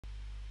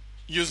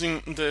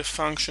Using the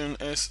function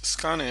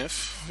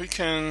sscanf, we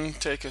can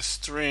take a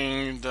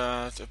string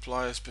that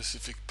applies a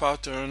specific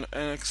pattern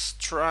and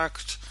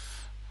extract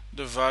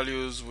the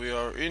values we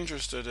are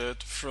interested in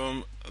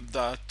from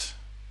that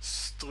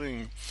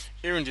string.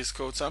 Here in this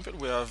code sample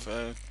we have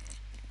a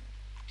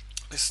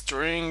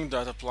string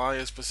that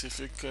applies a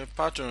specific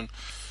pattern.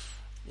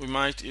 We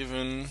might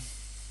even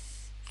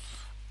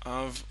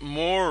have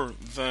more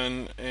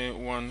than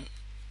one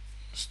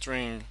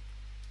string.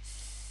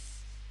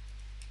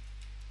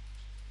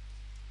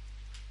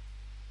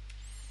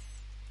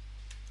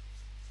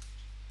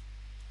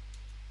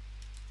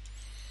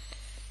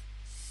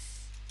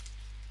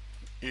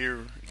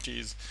 Here it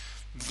is.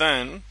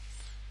 Then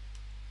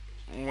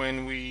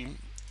when we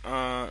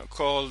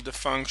call the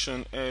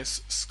function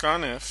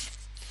sscanf,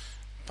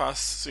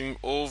 passing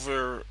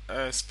over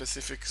a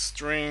specific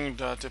string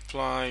that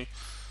apply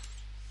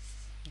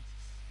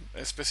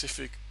a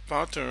specific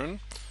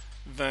pattern,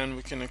 then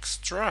we can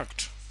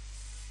extract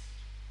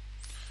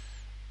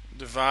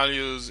the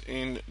values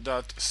in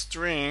that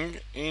string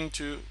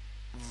into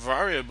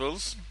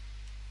variables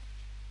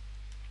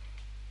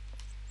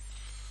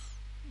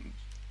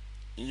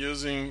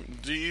using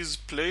these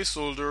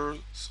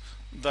placeholders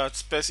that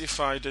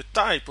specify the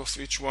type of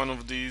each one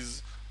of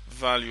these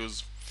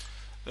values.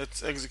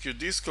 Let's execute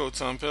this code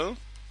sample.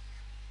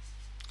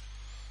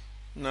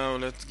 Now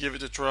let's give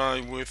it a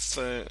try with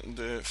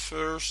the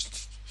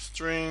first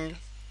string.